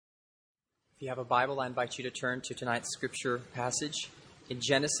If you have a Bible, I invite you to turn to tonight's scripture passage in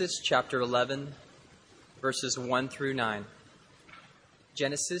Genesis chapter 11, verses 1 through 9.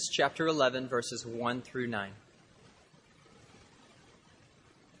 Genesis chapter 11, verses 1 through 9.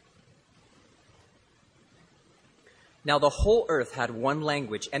 Now the whole earth had one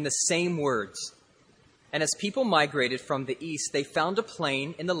language and the same words. And as people migrated from the east, they found a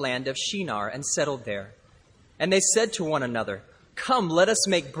plain in the land of Shinar and settled there. And they said to one another, "Come, let us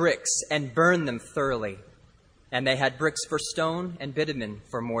make bricks and burn them thoroughly." And they had bricks for stone and bitumen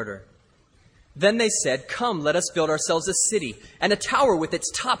for mortar. Then they said, "Come, let us build ourselves a city and a tower with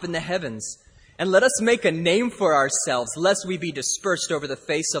its top in the heavens. And let us make a name for ourselves, lest we be dispersed over the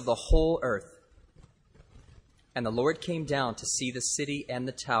face of the whole earth." And the Lord came down to see the city and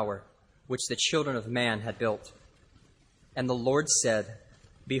the tower, which the children of man had built. And the Lord said,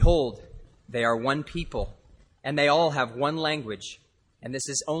 "Behold, they are one people, and they all have one language, and this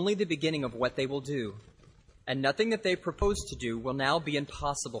is only the beginning of what they will do. And nothing that they propose to do will now be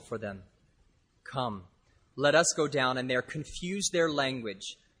impossible for them. Come, let us go down and there confuse their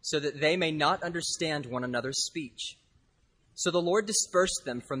language, so that they may not understand one another's speech." So the Lord dispersed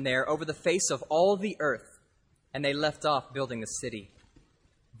them from there over the face of all the earth, and they left off building the city.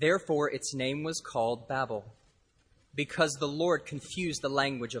 Therefore its name was called Babel, because the Lord confused the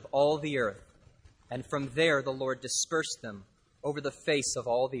language of all the earth. And from there the Lord dispersed them over the face of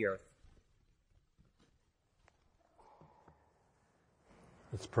all the earth.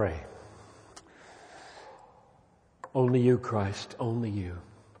 Let's pray. Only you, Christ, only you,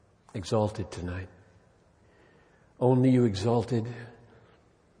 exalted tonight. Only you exalted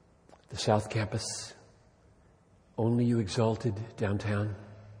the South Campus. Only you exalted downtown.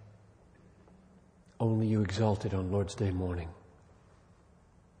 Only you exalted on Lord's Day morning.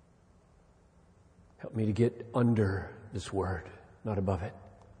 Help me to get under this word, not above it.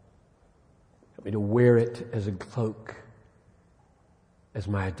 Help me to wear it as a cloak, as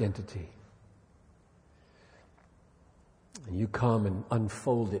my identity. And you come and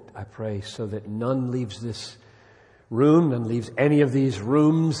unfold it, I pray, so that none leaves this room, none leaves any of these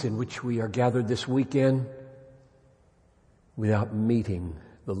rooms in which we are gathered this weekend without meeting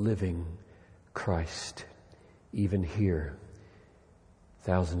the living Christ, even here,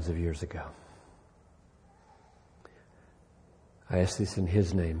 thousands of years ago. I ask this in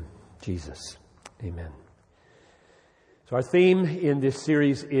His name, Jesus. Amen. So our theme in this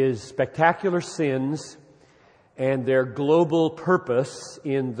series is spectacular sins and their global purpose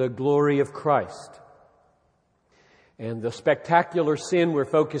in the glory of Christ. And the spectacular sin we're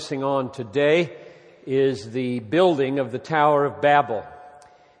focusing on today is the building of the Tower of Babel.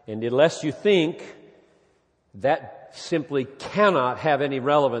 And unless you think that simply cannot have any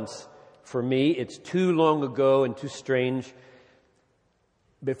relevance for me, it's too long ago and too strange.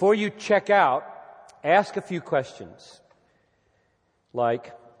 Before you check out, ask a few questions.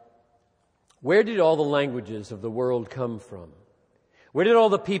 Like, where did all the languages of the world come from? Where did all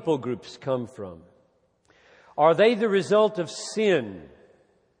the people groups come from? Are they the result of sin?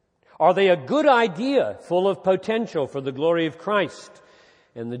 Are they a good idea full of potential for the glory of Christ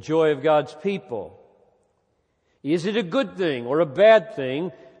and the joy of God's people? Is it a good thing or a bad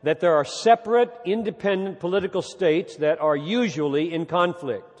thing that there are separate, independent political states that are usually in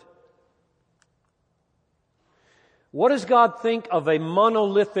conflict? What does God think of a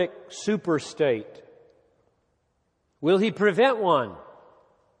monolithic superstate? Will He prevent one?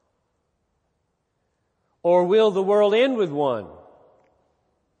 Or will the world end with one?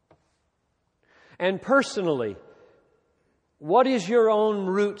 And personally, what is your own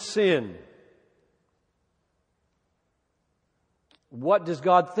root sin? What does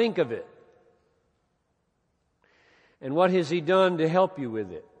God think of it? And what has He done to help you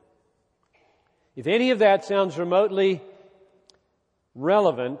with it? If any of that sounds remotely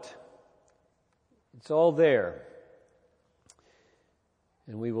relevant, it's all there.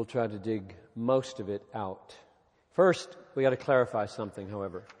 And we will try to dig most of it out. First, we got to clarify something,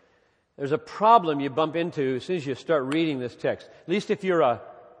 however. There's a problem you bump into as soon as you start reading this text. At least if you're a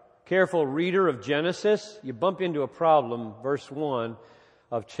careful reader of Genesis, you bump into a problem, verse 1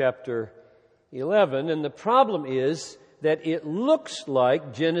 of chapter 11. And the problem is that it looks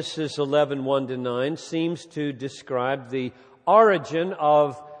like Genesis 11, 1-9 seems to describe the origin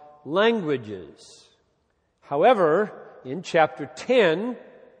of languages. However, in chapter 10,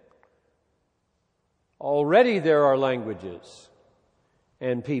 already there are languages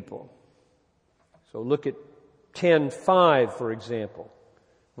and people. So look at 10:5, for example.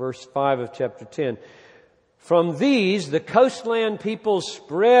 Verse 5 of chapter 10. From these, the coastland peoples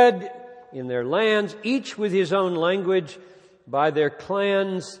spread in their lands, each with his own language, by their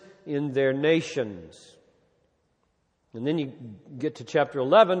clans in their nations. And then you get to chapter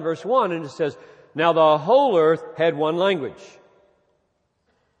 11, verse 1, and it says, now the whole earth had one language.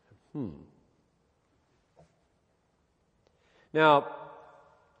 Now,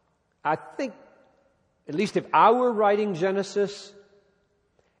 I think, at least if I were writing Genesis,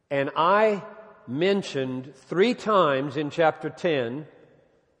 and I mentioned 3 times in chapter 10,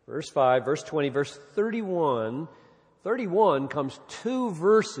 verse 5, verse 20, verse 31, 31 comes 2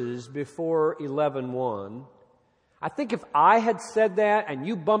 verses before 11:1. I think if I had said that and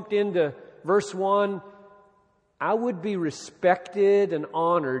you bumped into verse 1, I would be respected and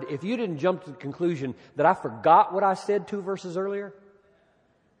honored if you didn't jump to the conclusion that I forgot what I said 2 verses earlier.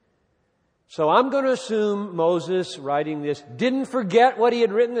 So I'm going to assume Moses, writing this, didn't forget what he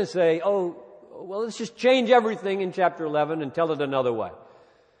had written and say, oh, well, let's just change everything in chapter 11 and tell it another way.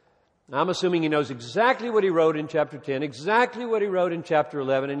 I'm assuming he knows exactly what he wrote in chapter 10, exactly what he wrote in chapter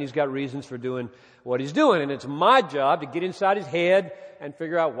 11, and he's got reasons for doing what he's doing. And it's my job to get inside his head and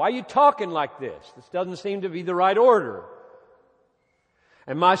figure out, why are you talking like this? This doesn't seem to be the right order.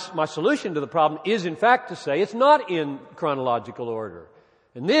 And my solution to the problem is, in fact, to say it's not in chronological order.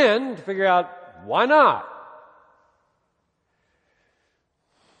 And then to figure out, why not?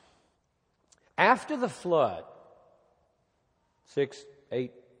 After the flood, 6,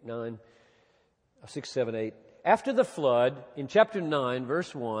 7, 8. After the flood, in chapter 9,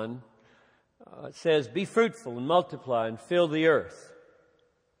 verse 1, it says, be fruitful and multiply and fill the earth.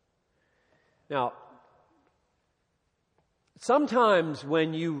 Now, sometimes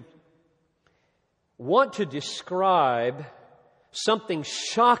when you want to describe something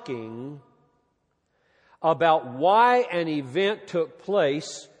shocking about why an event took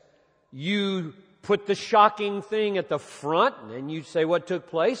place, you put the shocking thing at the front and then you say what took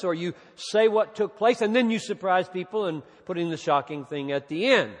place, or you say what took place and then you surprise people and putting the shocking thing at the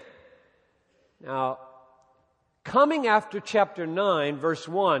end. Now, coming after chapter 9, verse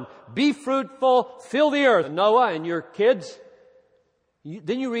 1, be fruitful, fill the earth, Noah and your kids.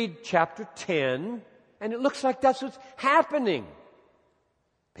 Then you read chapter 10 and it looks like that's what's happening.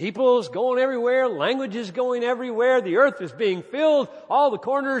 People's going everywhere, languages going everywhere, the earth is being filled, all the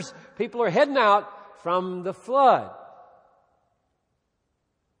corners, people are heading out from the flood.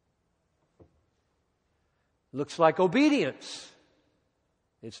 Looks like obedience.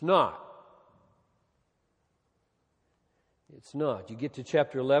 It's not. It's not. You get to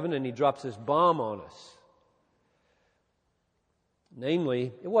chapter 11 and he drops this bomb on us.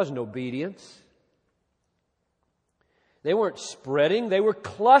 Namely, it wasn't obedience. They weren't spreading, they were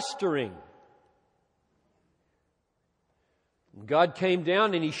clustering. God came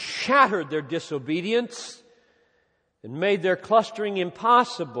down and He shattered their disobedience and made their clustering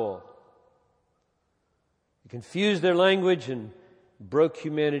impossible. He confused their language and broke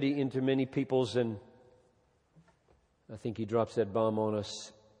humanity into many peoples, and I think He drops that bomb on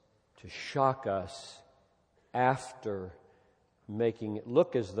us to shock us after making it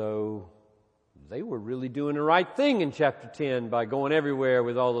look as though they were really doing the right thing in chapter 10 by going everywhere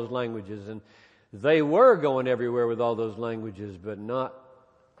with all those languages. And they were going everywhere with all those languages, but not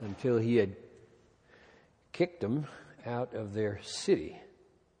until He had kicked them out of their city.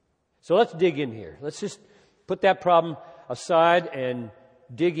 So let's dig in here. Let's just put that problem aside and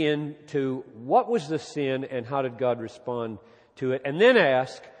dig into what was the sin and how did God respond to it. And then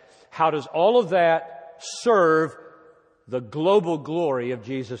ask, how does all of that serve the global glory of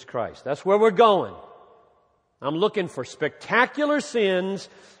Jesus Christ? That's where we're going. I'm looking for spectacular sins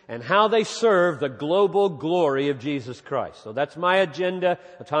and how they serve the global glory of Jesus Christ. So that's my agenda.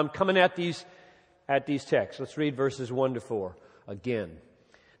 That's how I'm coming at these texts. Let's read verses 1 to 4 again.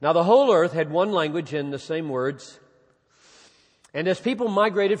 Now the whole earth had one language and the same words. And as people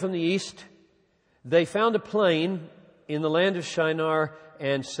migrated from the east, they found a plain in the land of Shinar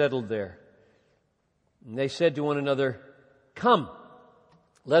and settled there. And they said to one another, come,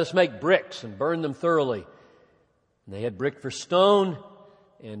 let us make bricks and burn them thoroughly. And they had brick for stone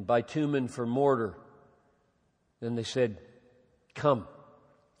and bitumen for mortar. Then they said, come,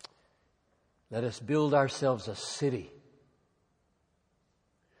 let us build ourselves a city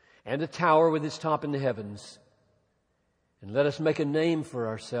and a tower with its top in the heavens. And let us make a name for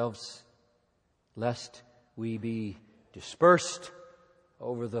ourselves, lest we be dispersed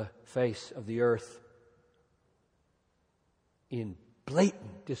over the face of the earth. In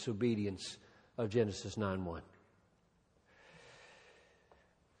blatant disobedience of Genesis 9:1.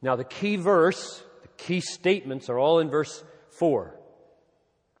 Now the key verse, the key statements are all in verse 4.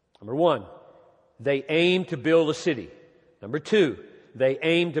 Number 1, they aim to build a city. Number 2, they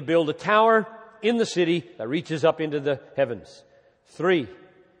aim to build a tower in the city that reaches up into the heavens. 3,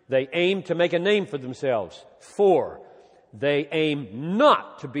 they aim to make a name for themselves. 4, they aim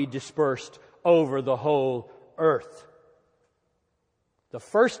not to be dispersed over the whole earth. The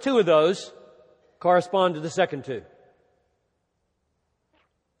first 2 of those correspond to the second 2.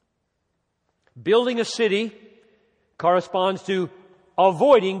 Building a city corresponds to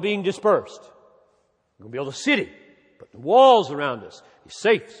avoiding being dispersed. We're going to build a city, put the walls around us, be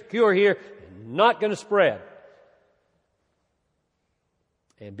safe, secure here, and not going to spread.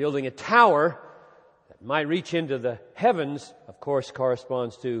 And building a tower that might reach into the heavens, of course,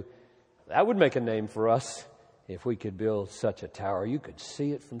 corresponds to, that would make a name for us if we could build such a tower. You could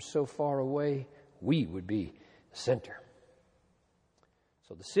see it from so far away. We would be the center.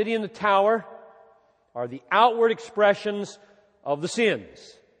 So the city and the tower are the outward expressions of the sins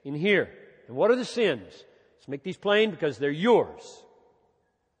in here. And what are the sins? Let's make these plain because they're yours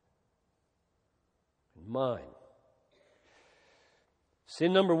and mine.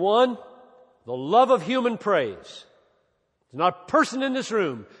 Sin number 1, the love of human praise. There's not a person in this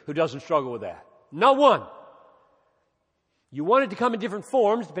room who doesn't struggle with that. Not one. You want it to come in different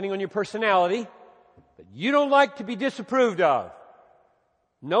forms depending on your personality, but you don't like to be disapproved of.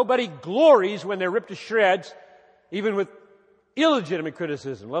 Nobody glories when they're ripped to shreds, even with illegitimate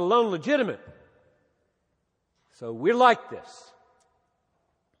criticism, let alone legitimate. So we're like this.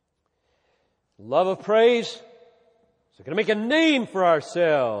 Love of praise. So we're going to make a name for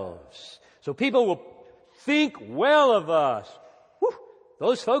ourselves. So people will think well of us. Whew,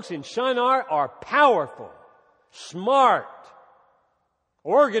 those folks in Shinar are powerful, smart,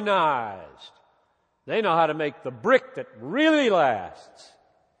 organized. They know how to make the brick that really lasts.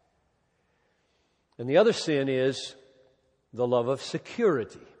 And the other sin is the love of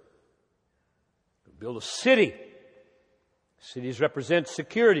security. Build a city. Cities represent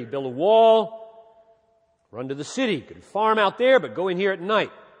security. Build a wall. Run to the city. You can farm out there, but go in here at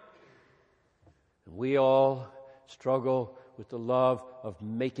night. And we all struggle with the love of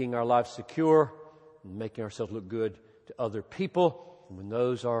making our lives secure and making ourselves look good to other people. And when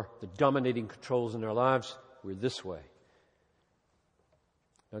those are the dominating controls in our lives, we're this way.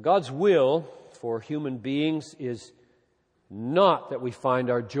 Now, God's will for human beings is not that we find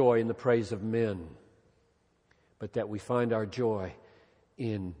our joy in the praise of men, but that we find our joy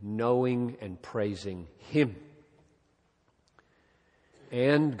in knowing and praising Him.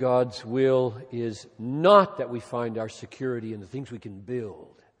 And God's will is not that we find our security in the things we can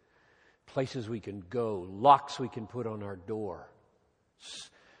build, places we can go, locks we can put on our door,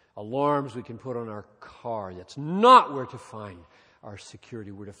 alarms we can put on our car. That's not where to find our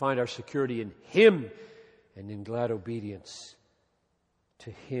security. We're to find our security in Him and in glad obedience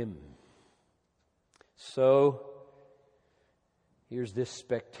to Him. So, here's this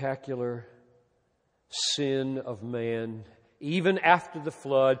spectacular sin of man. Even after the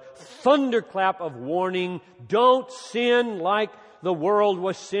flood, thunderclap of warning. Don't sin like the world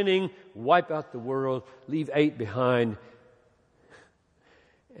was sinning. Wipe out the world. Leave 8 behind.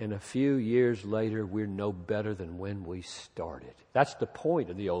 And a few years later, we're no better than when we started. That's the point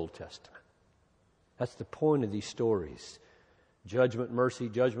of the Old Testament. That's the point of these stories. Judgment, mercy,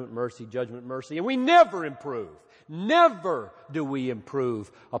 judgment, mercy, judgment, mercy. And we never improve. Never do we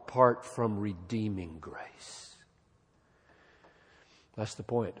improve apart from redeeming grace. That's the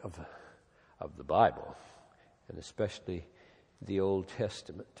point of the Bible, and especially the Old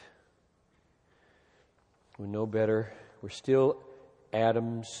Testament. We're no better. We're still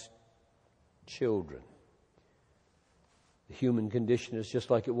Adam's children. The human condition is just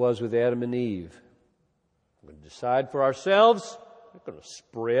like it was with Adam and Eve. We're going to decide for ourselves. We're not going to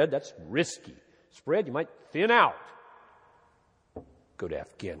spread. That's risky. Spread, you might thin out. Go to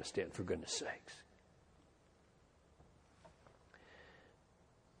Afghanistan, for goodness sakes.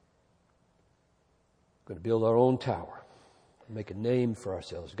 We're going to build our own tower. Make a name for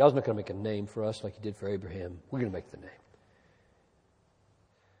ourselves. God's not going to make a name for us like He did for Abraham. We're going to make the name.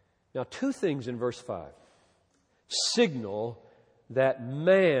 Now, 2 things in verse 5 signal that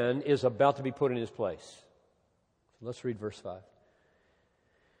man is about to be put in his place. Let's read verse 5.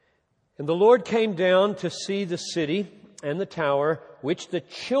 And the Lord came down to see the city and the tower which the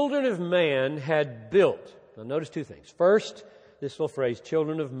children of man had built. Now, notice 2 things. First, this little phrase,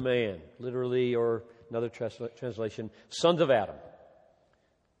 children of man, literally, or another translation, sons of Adam.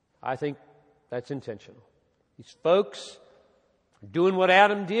 I think that's intentional. These folks doing what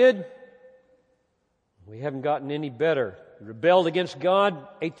Adam did. We haven't gotten any better. Rebelled against God,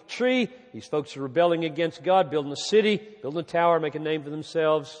 ate the tree. These folks are rebelling against God, building a city, building a tower, making a name for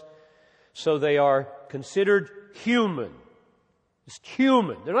themselves. So they are considered human. Just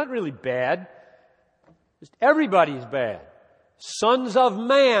human. They're not really bad. Just everybody's bad. Sons of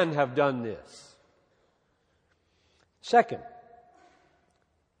man have done this. Second,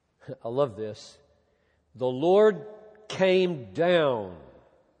 I love this. The Lord came down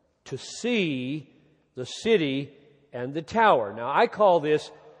to see the city and the tower. Now, I call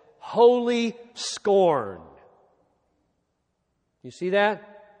this holy scorn. You see that?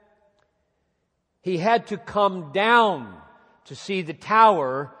 He had to come down to see the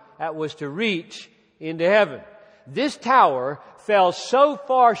tower that was to reach into heaven. This tower fell so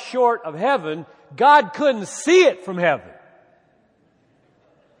far short of heaven, God couldn't see it from heaven.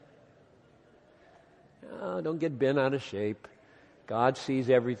 Oh, don't get bent out of shape. God sees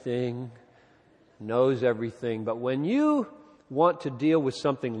everything, knows everything. But when you want to deal with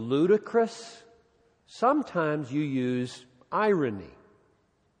something ludicrous, sometimes you use irony.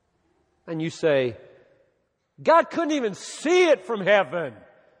 And you say, God couldn't even see it from heaven.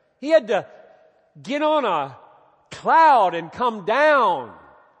 He had to get on a cloud and come down.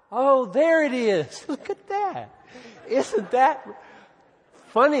 Oh, there it is. Look at that. Isn't that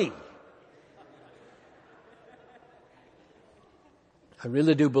funny? I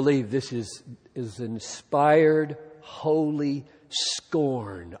really do believe this is inspired, holy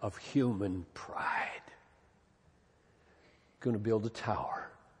scorn of human pride. Going to build a tower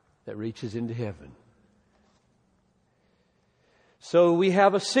that reaches into heaven. So we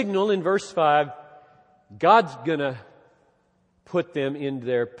have a signal in verse 5. God's going to put them in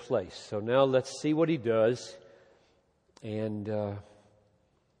their place. So now let's see what He does and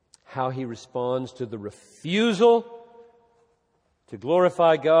how He responds to the refusal to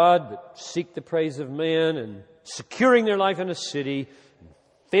glorify God, but seek the praise of man, and securing their life in a city, and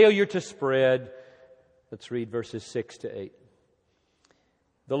failure to spread. Let's read verses 6 to 8.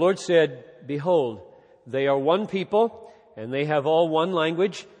 The Lord said, "Behold, they are one people, and they have all one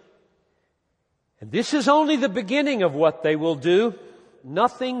language. And this is only the beginning of what they will do.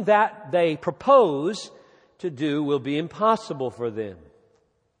 Nothing that they propose to do will be impossible for them.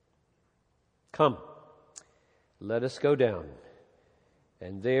 Come, let us go down,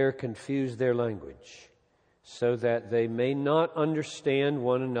 and there confuse their language, so that they may not understand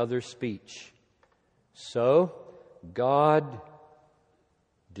one another's speech." So God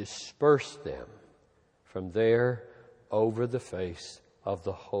dispersed them from there over the face of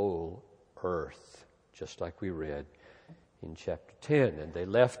the whole earth, just like we read in chapter 10. And they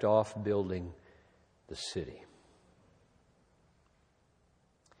left off building the city.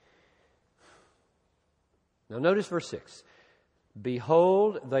 Now notice verse 6.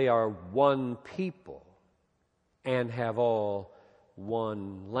 "Behold, they are one people and have all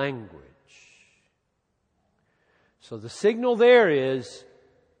one language." So the signal there is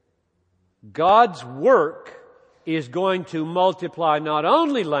God's work is going to multiply not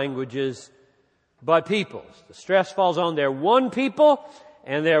only languages, but peoples. The stress falls on their one people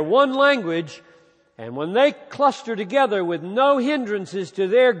and their one language. And when they cluster together with no hindrances to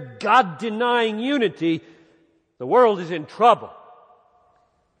their God-denying unity, the world is in trouble.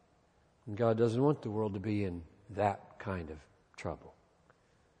 And God doesn't want the world to be in that kind of trouble.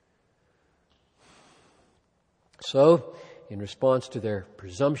 So, in response to their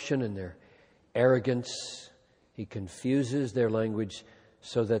presumption and their arrogance, He confuses their language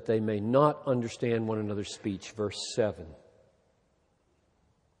so that they may not understand one another's speech. Verse 7.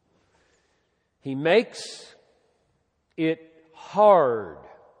 He makes it hard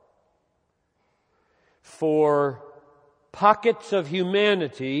for pockets of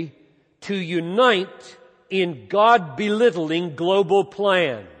humanity to unite in God-belittling global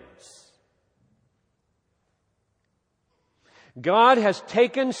plans. God has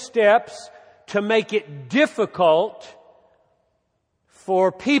taken steps to make it difficult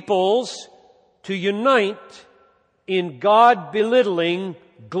for peoples to unite in God-belittling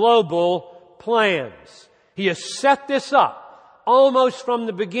global plans. He has set this up almost from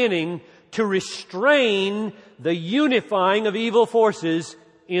the beginning to restrain the unifying of evil forces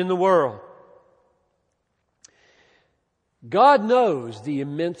in the world. God knows the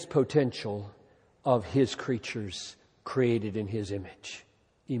immense potential of His creatures created in His image.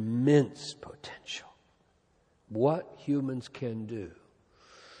 Immense potential. What humans can do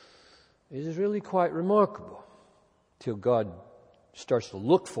is really quite remarkable. Till God starts to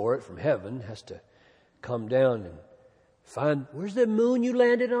look for it from heaven, has to come down and find, where's the moon you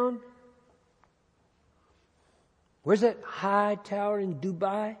landed on? Where's that high tower in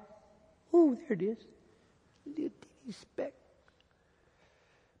Dubai? Oh, there it is. Little teeny speck.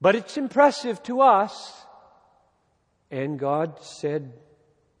 But it's impressive to us. And God said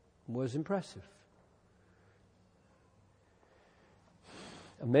was impressive.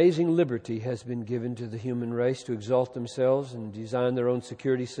 amazing liberty has been given to the human race to exalt themselves and design their own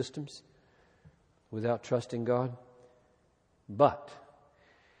security systems without trusting God. But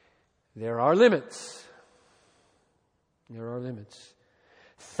there are limits. There are limits.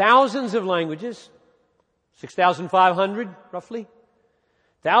 Thousands of languages, 6,500 roughly,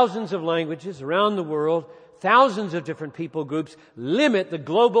 thousands of languages around the world, thousands of different people groups limit the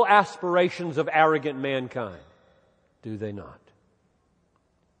global aspirations of arrogant mankind. Do they not?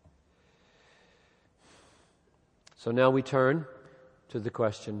 So now we turn to the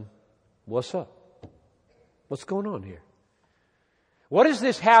question, what's up? What's going on here? What does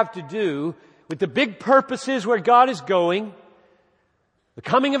this have to do with the big purposes where God is going, the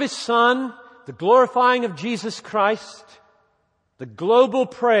coming of His Son, the glorifying of Jesus Christ, the global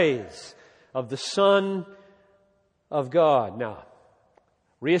praise of the Son of God? Now,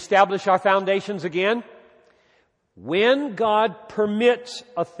 reestablish our foundations again. When God permits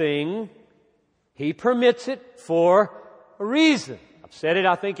a thing, He permits it for a reason. I've said it,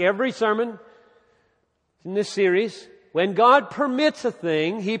 I think, every sermon in this series. When God permits a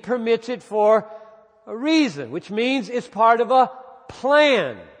thing, He permits it for a reason, which means it's part of a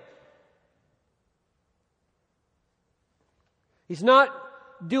plan. He's not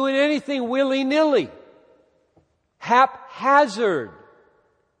doing anything willy-nilly, haphazard.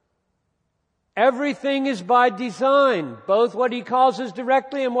 Everything is by design, both what He causes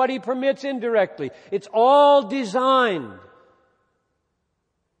directly and what He permits indirectly. It's all designed.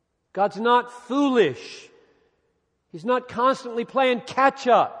 God's not foolish. He's not constantly playing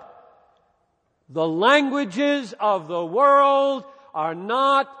catch-up. The languages of the world are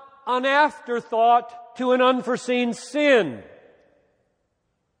not an afterthought to an unforeseen sin.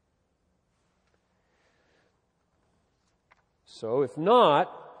 So if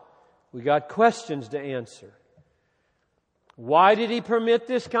not, we got questions to answer. Why did He permit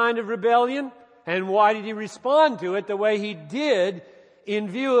this kind of rebellion? And why did He respond to it the way He did in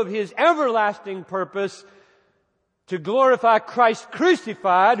view of His everlasting purpose to glorify Christ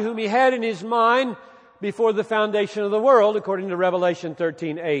crucified, whom He had in His mind before the foundation of the world, according to Revelation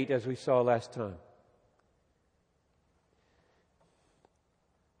 13:8, as we saw last time?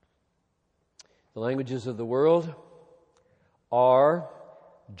 The languages of the world are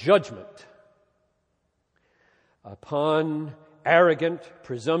judgment upon arrogant,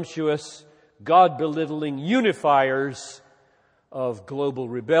 presumptuous, God-belittling unifiers of global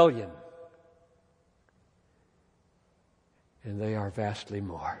rebellion. And they are vastly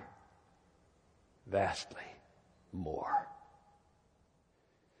more. Vastly more.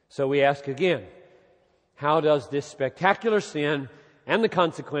 So we ask again, how does this spectacular sin and the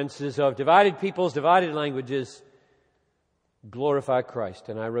consequences of divided peoples, divided languages glorify Christ?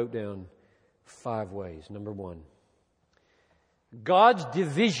 And I wrote down 5 ways. Number 1, God's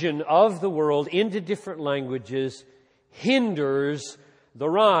division of the world into different languages hinders the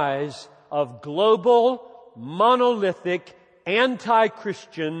rise of global, monolithic,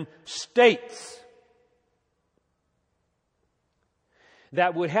 anti-Christian states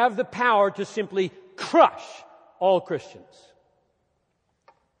that would have the power to simply crush all Christians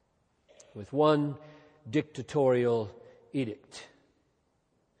with one dictatorial edict.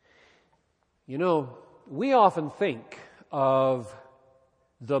 You know, we often think of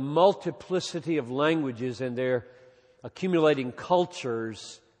the multiplicity of languages and their accumulating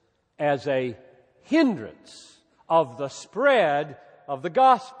cultures as a hindrance of the spread of the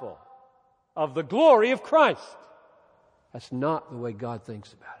gospel, of the glory of Christ. That's not the way God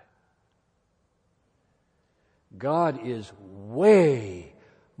thinks about it. God is way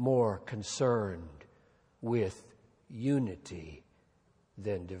more concerned with unity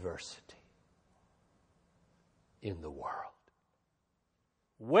than diversity in the world.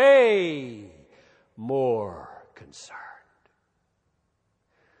 Way more concerned.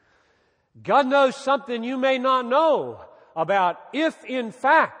 God knows something you may not know about if, in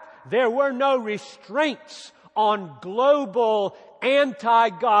fact, there were no restraints on global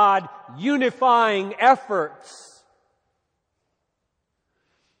anti-God unifying efforts.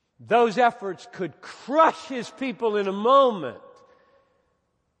 Those efforts could crush His people in a moment.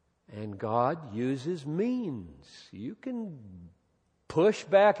 And God uses means. You can push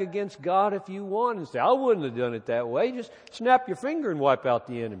back against God if you want and say, I wouldn't have done it that way. Just snap your finger and wipe out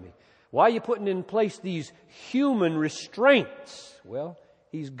the enemy. Why are you putting in place these human restraints? Well,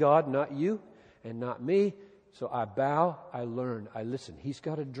 He's God, not you and not me. So I bow, I learn, I listen. He's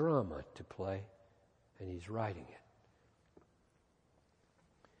got a drama to play, and He's writing it.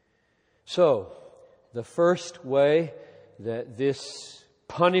 So, the first way that this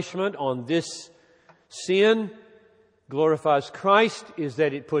punishment on this sin glorifies Christ is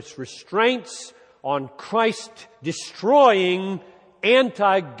that it puts restraints on Christ destroying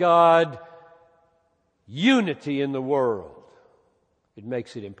anti-God unity in the world. It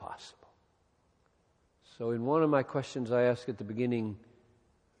makes it impossible. So in one of my questions I asked at the beginning,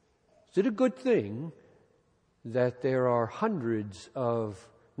 is it a good thing that there are hundreds of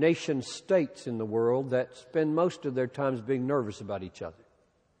nation states in the world that spend most of their times being nervous about each other?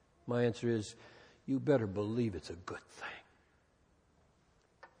 My answer is, you better believe it's a good thing.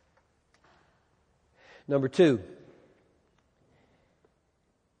 Number two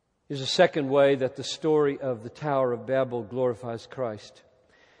is a second way that the story of the Tower of Babel glorifies Christ.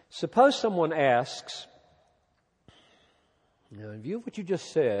 Suppose someone asks, now in view of what you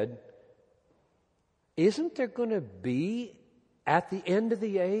just said, isn't there going to be, at the end of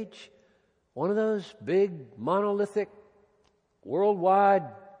the age, one of those big, monolithic, worldwide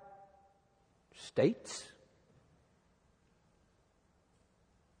states?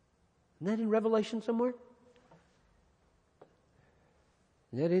 Isn't that in Revelation somewhere?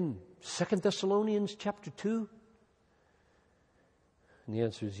 Isn't that in 2 Thessalonians chapter 2? And the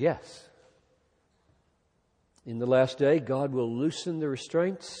answer is yes. In the last day, God will loosen the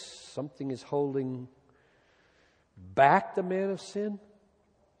restraints. Something is holding back the man of sin.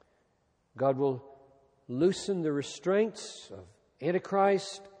 God will loosen the restraints of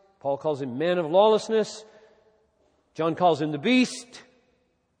Antichrist. Paul calls him man of lawlessness. John calls him the beast.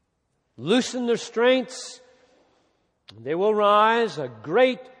 Loosen the restraints. There will rise a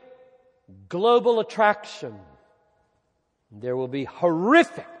great global attraction. There will be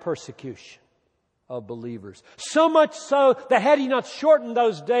horrific persecution of believers. So much so that had he not shortened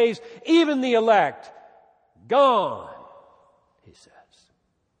those days, even the elect, gone, he says.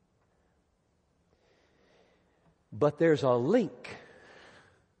 But there's a link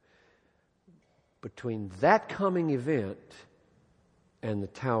between that coming event and the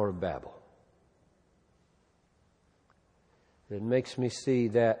Tower of Babel. It makes me see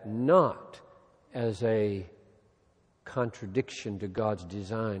that not as a contradiction to God's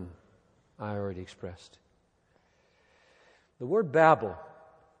design I already expressed. The word Babel,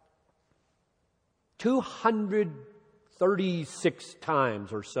 236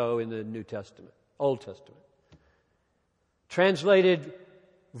 times or so in the New Testament, Old Testament. Translated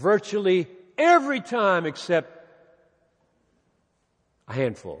virtually every time except a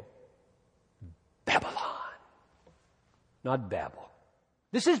handful. Babylon. Not Babel.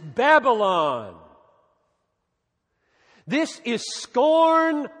 This is Babylon. This is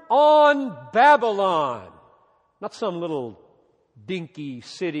scorn on Babylon. Not some little dinky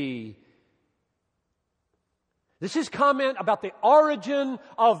city. This is comment about the origin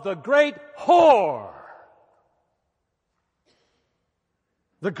of the great whore.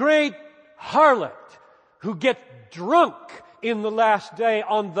 The great harlot who gets drunk in the last day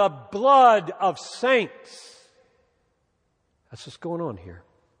on the blood of saints. That's what's going on here.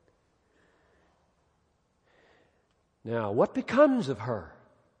 Now, what becomes of her?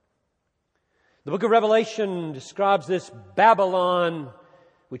 The book of Revelation describes this Babylon,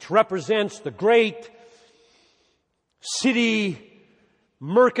 which represents the great city,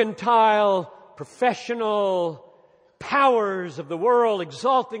 mercantile, professional powers of the world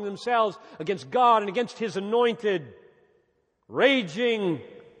exalting themselves against God and against His anointed, raging.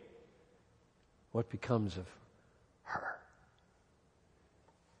 What becomes of her?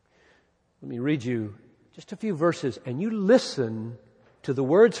 Let me read you just a few verses, and you listen to the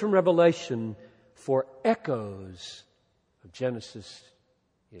words from Revelation for echoes of Genesis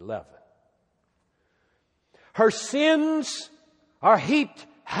 11. Her sins are heaped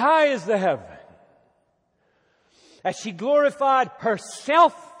high as the heaven. As she glorified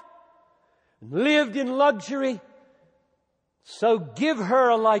herself and lived in luxury, so give her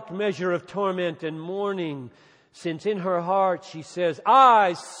a like measure of torment and mourning, since in her heart she says,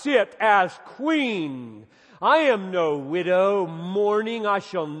 I sit as queen. I am no widow, mourning I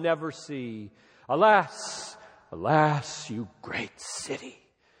shall never see. Alas, alas, you great city,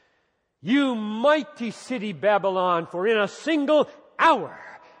 you mighty city Babylon, for in a single hour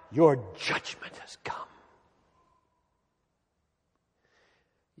your judgment has come.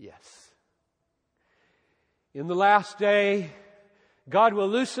 Yes. In the last day, God will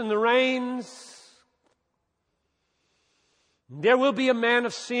loosen the reins. There will be a man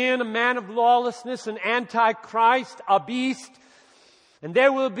of sin, a man of lawlessness, an antichrist, a beast. And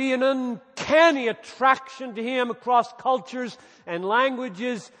there will be an uncanny attraction to him across cultures and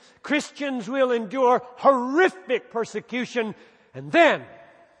languages. Christians will endure horrific persecution. And then,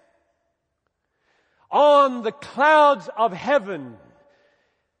 on the clouds of heaven,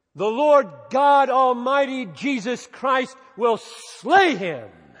 the Lord God Almighty Jesus Christ will slay him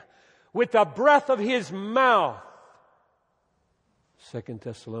with the breath of His mouth. 2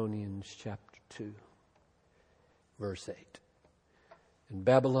 Thessalonians chapter 2, verse 8. And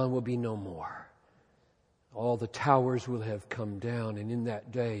Babylon will be no more. All the towers will have come down, and in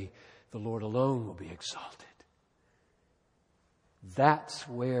that day the Lord alone will be exalted. That's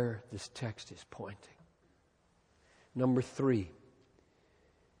where this text is pointing. Number 3.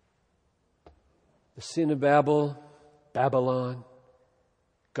 The sin of Babylon,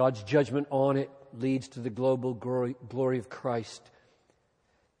 God's judgment on it leads to the global glory of Christ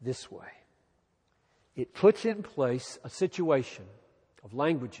this way. It puts in place a situation of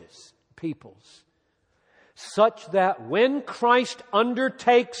languages, peoples, such that when Christ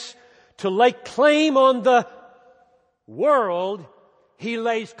undertakes to lay claim on the world, He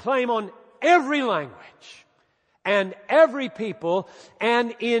lays claim on every language and every people,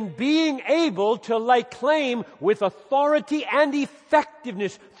 and in being able to lay claim with authority and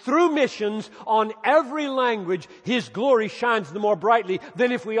effectiveness through missions on every language, His glory shines the more brightly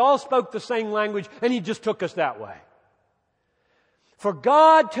than if we all spoke the same language and He just took us that way. For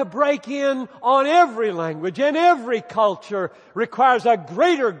God to break in on every language and every culture requires a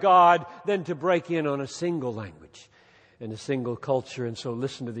greater God than to break in on a single language and a single culture. And so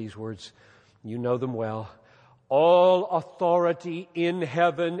listen to these words. You know them well. All authority in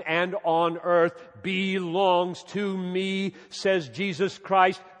heaven and on earth belongs to me, says Jesus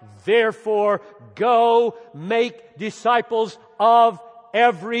Christ. Therefore, go make disciples of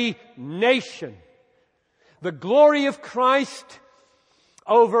every nation. The glory of Christ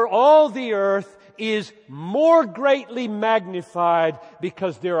over all the earth is more greatly magnified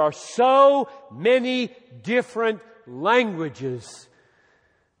because there are so many different languages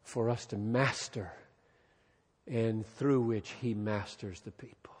for us to master, and through which He masters the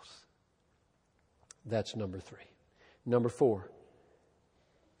peoples. That's number 3. Number 4.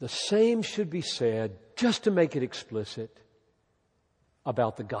 The same should be said, just to make it explicit,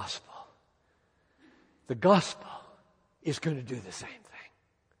 about the gospel. The gospel is going to do the same thing.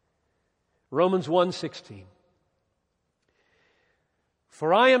 Romans 1:16.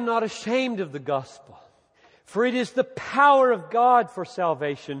 For I am not ashamed of the gospel, for it is the power of God for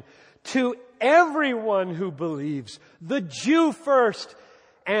salvation to everyone who believes, the Jew first,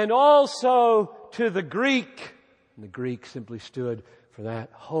 and also to the Greek. And the Greek simply stood for that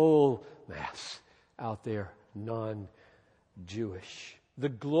whole mass out there, non-Jewish. The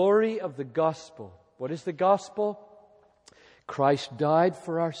glory of the gospel. What is the gospel? Christ died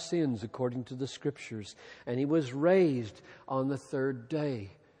for our sins according to the Scriptures, and He was raised on the third day.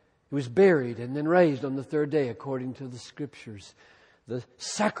 He was buried and then raised on the third day according to the Scriptures. The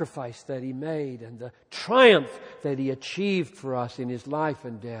sacrifice that He made and the triumph that He achieved for us in His life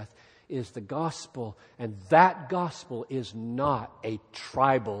and death is the gospel. And that gospel is not a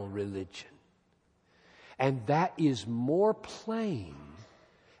tribal religion. And that is more plain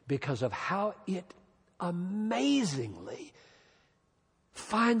because of how it amazingly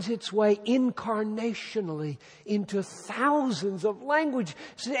finds its way incarnationally into thousands of languages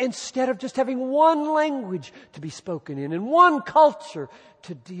instead of just having one language to be spoken in and one culture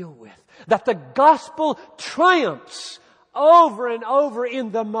to deal with. That the gospel triumphs over and over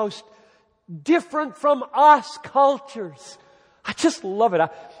in the most different from us cultures. I just love it.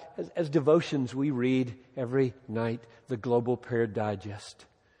 As devotions, we read every night the Global Prayer Digest.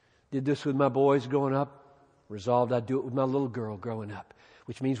 Did this with my boys growing up. Resolved I'd do it with my little girl growing up.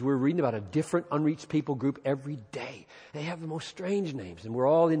 Which means we're reading about a different unreached people group every day. They have the most strange names. And we're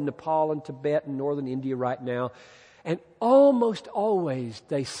all in Nepal and Tibet and northern India right now. And almost always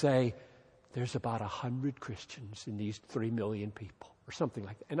they say, there's about 100 Christians in these 3 million people. Or something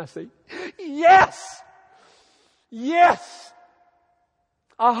like that. And I say, yes! Yes!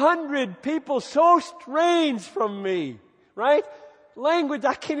 100 people so strange from me. Right? Language,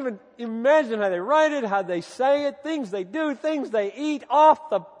 I can't even imagine how they write it, how they say it, things they do, things they eat, off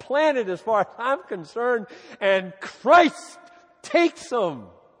the planet as far as I'm concerned. And Christ takes them.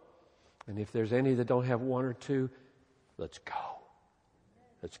 And if there's any that don't have 1 or 2, let's go.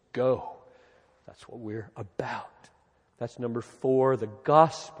 Let's go. That's what we're about. That's number 4. The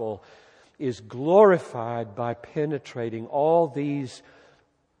gospel is glorified by penetrating all these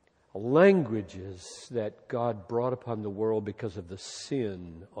languages that God brought upon the world because of the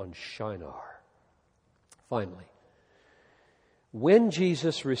sin on Shinar. Finally, when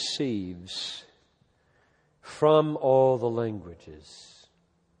Jesus receives from all the languages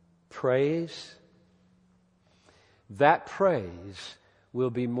praise, that praise will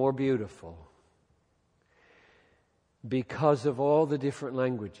be more beautiful because of all the different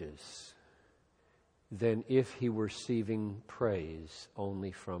languages than if he were receiving praise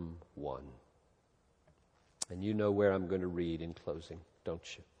only from one. And you know where I'm going to read in closing,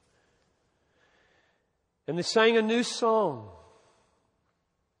 don't you? And they sang a new song,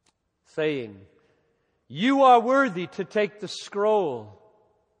 saying, "You are worthy to take the scroll,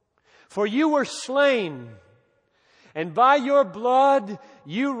 for you were slain, and by your blood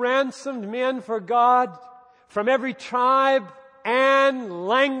you ransomed men for God from every tribe and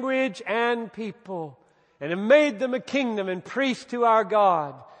language and people, and have made them a kingdom and priests to our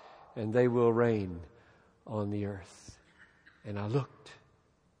God, and they will reign on the earth." And I looked.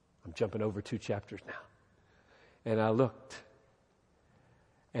 I'm jumping over 2 chapters now. And I looked,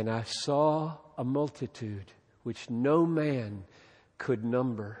 and I saw a multitude which no man could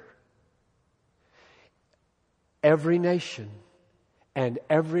number. Every nation and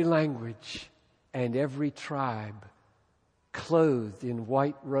every language and every tribe, clothed in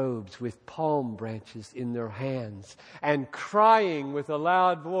white robes with palm branches in their hands, and crying with a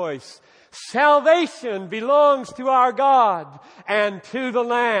loud voice, "Salvation belongs to our God and to the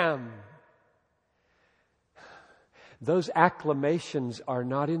Lamb." Those acclamations are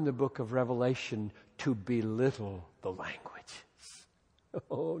not in the book of Revelation to belittle the languages.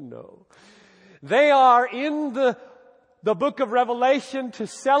 Oh no. They are in the book of Revelation to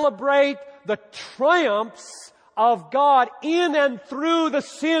celebrate the triumphs of God in and through the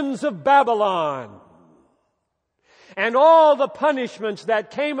sins of Babylon, and all the punishments that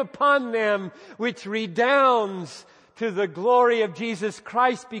came upon them, which redounds to the glory of Jesus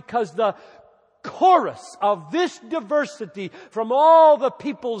Christ, because the chorus of this diversity from all the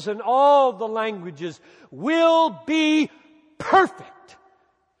peoples and all the languages will be perfect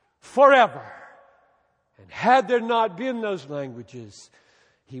forever. And had there not been those languages,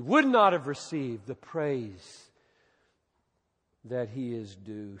 he would not have received the praise that he is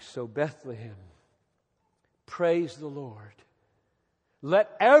due. So Bethlehem, praise the Lord.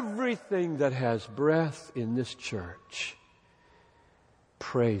 Let everything that has breath in this church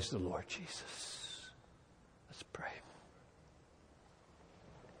praise the Lord Jesus. Let's pray.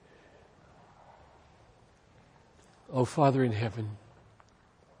 Oh, Father in heaven,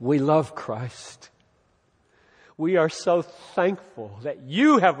 we love Christ. We are so thankful that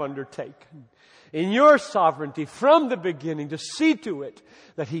you have undertaken in your sovereignty from the beginning to see to it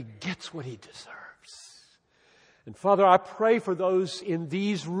that he gets what he deserves. And Father, I pray for those in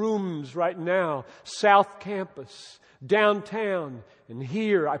these rooms right now, South Campus, downtown, and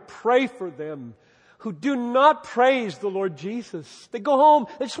here. I pray for them who do not praise the Lord Jesus. They go home,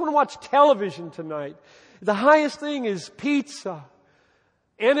 they just want to watch television tonight. The highest thing is pizza,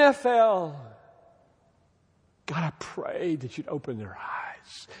 NFL. God, I pray that you'd open their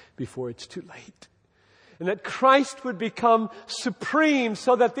eyes before it's too late. And that Christ would become supreme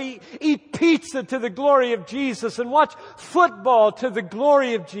so that they eat pizza to the glory of Jesus and watch football to the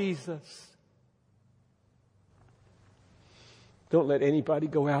glory of Jesus. Don't let anybody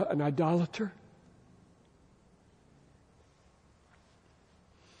go out an idolater.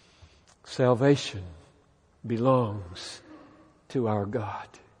 Salvation belongs to our God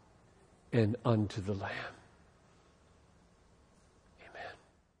and unto the Lamb.